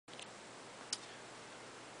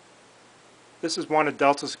This is one of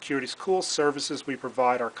Delta Security's cool services we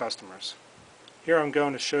provide our customers. Here I'm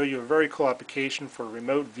going to show you a very cool application for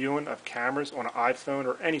remote viewing of cameras on an iPhone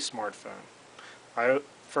or any smartphone. I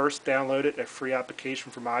first downloaded a free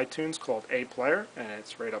application from iTunes called A-Player, and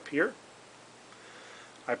it's right up here.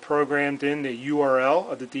 I programmed in the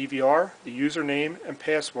URL of the DVR, the username and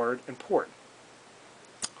password and port.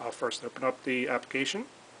 I'll first open up the application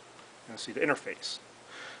and see the interface.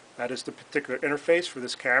 That is the particular interface for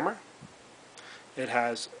this camera. It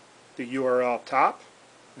has the URL up top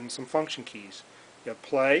and some function keys. You have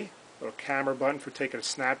play, a little camera button for taking a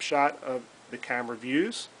snapshot of the camera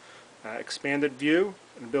views, expanded view,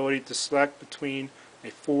 an ability to select between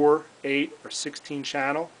a 4, 8, or 16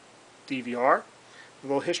 channel DVR, a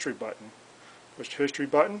little history button. Push the history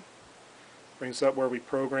button, brings up where we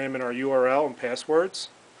program in our URL and passwords.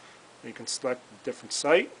 You can select a different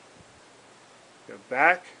site, go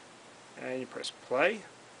back, and you press play.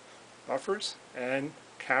 Buffers, and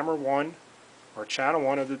camera 1 or channel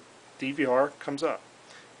 1 of the DVR comes up.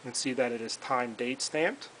 You can see that it is time date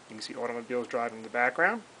stamped. You can see automobiles driving in the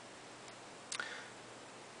background.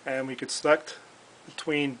 And we could select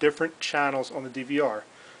between different channels on the DVR.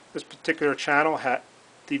 This particular channel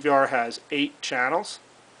DVR has 8 channels.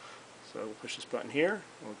 So we'll push this button here.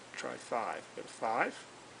 We'll try 5. Go to 5.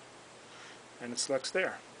 And it selects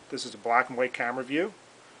there. This is a black and white camera view.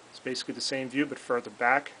 It's basically the same view but further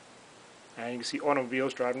back. And you can see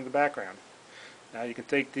automobiles driving in the background. Now you can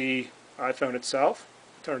take the iPhone itself,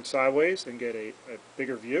 turn sideways, and get a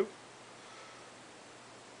bigger view.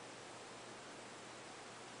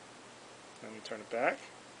 Then we turn it back.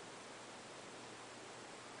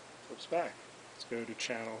 Flips back. Let's go to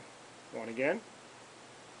channel 1 again.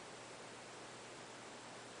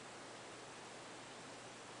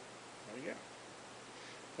 There we go.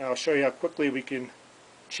 Now I'll show you how quickly we can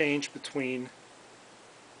change between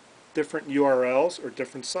different URLs or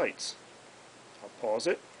different sites. I'll pause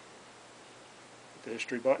it, hit the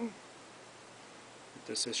history button, hit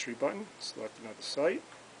this history button, select another site,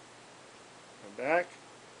 go back,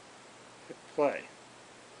 hit play.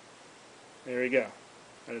 There you go.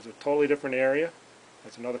 That is a totally different area.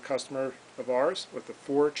 That's another customer of ours with a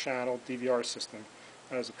 4-channel DVR system.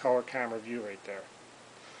 That is a color camera view right there.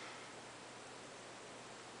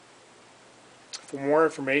 For more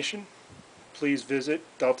information, please visit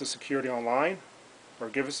Delta Security online or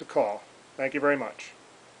give us a call. Thank you very much.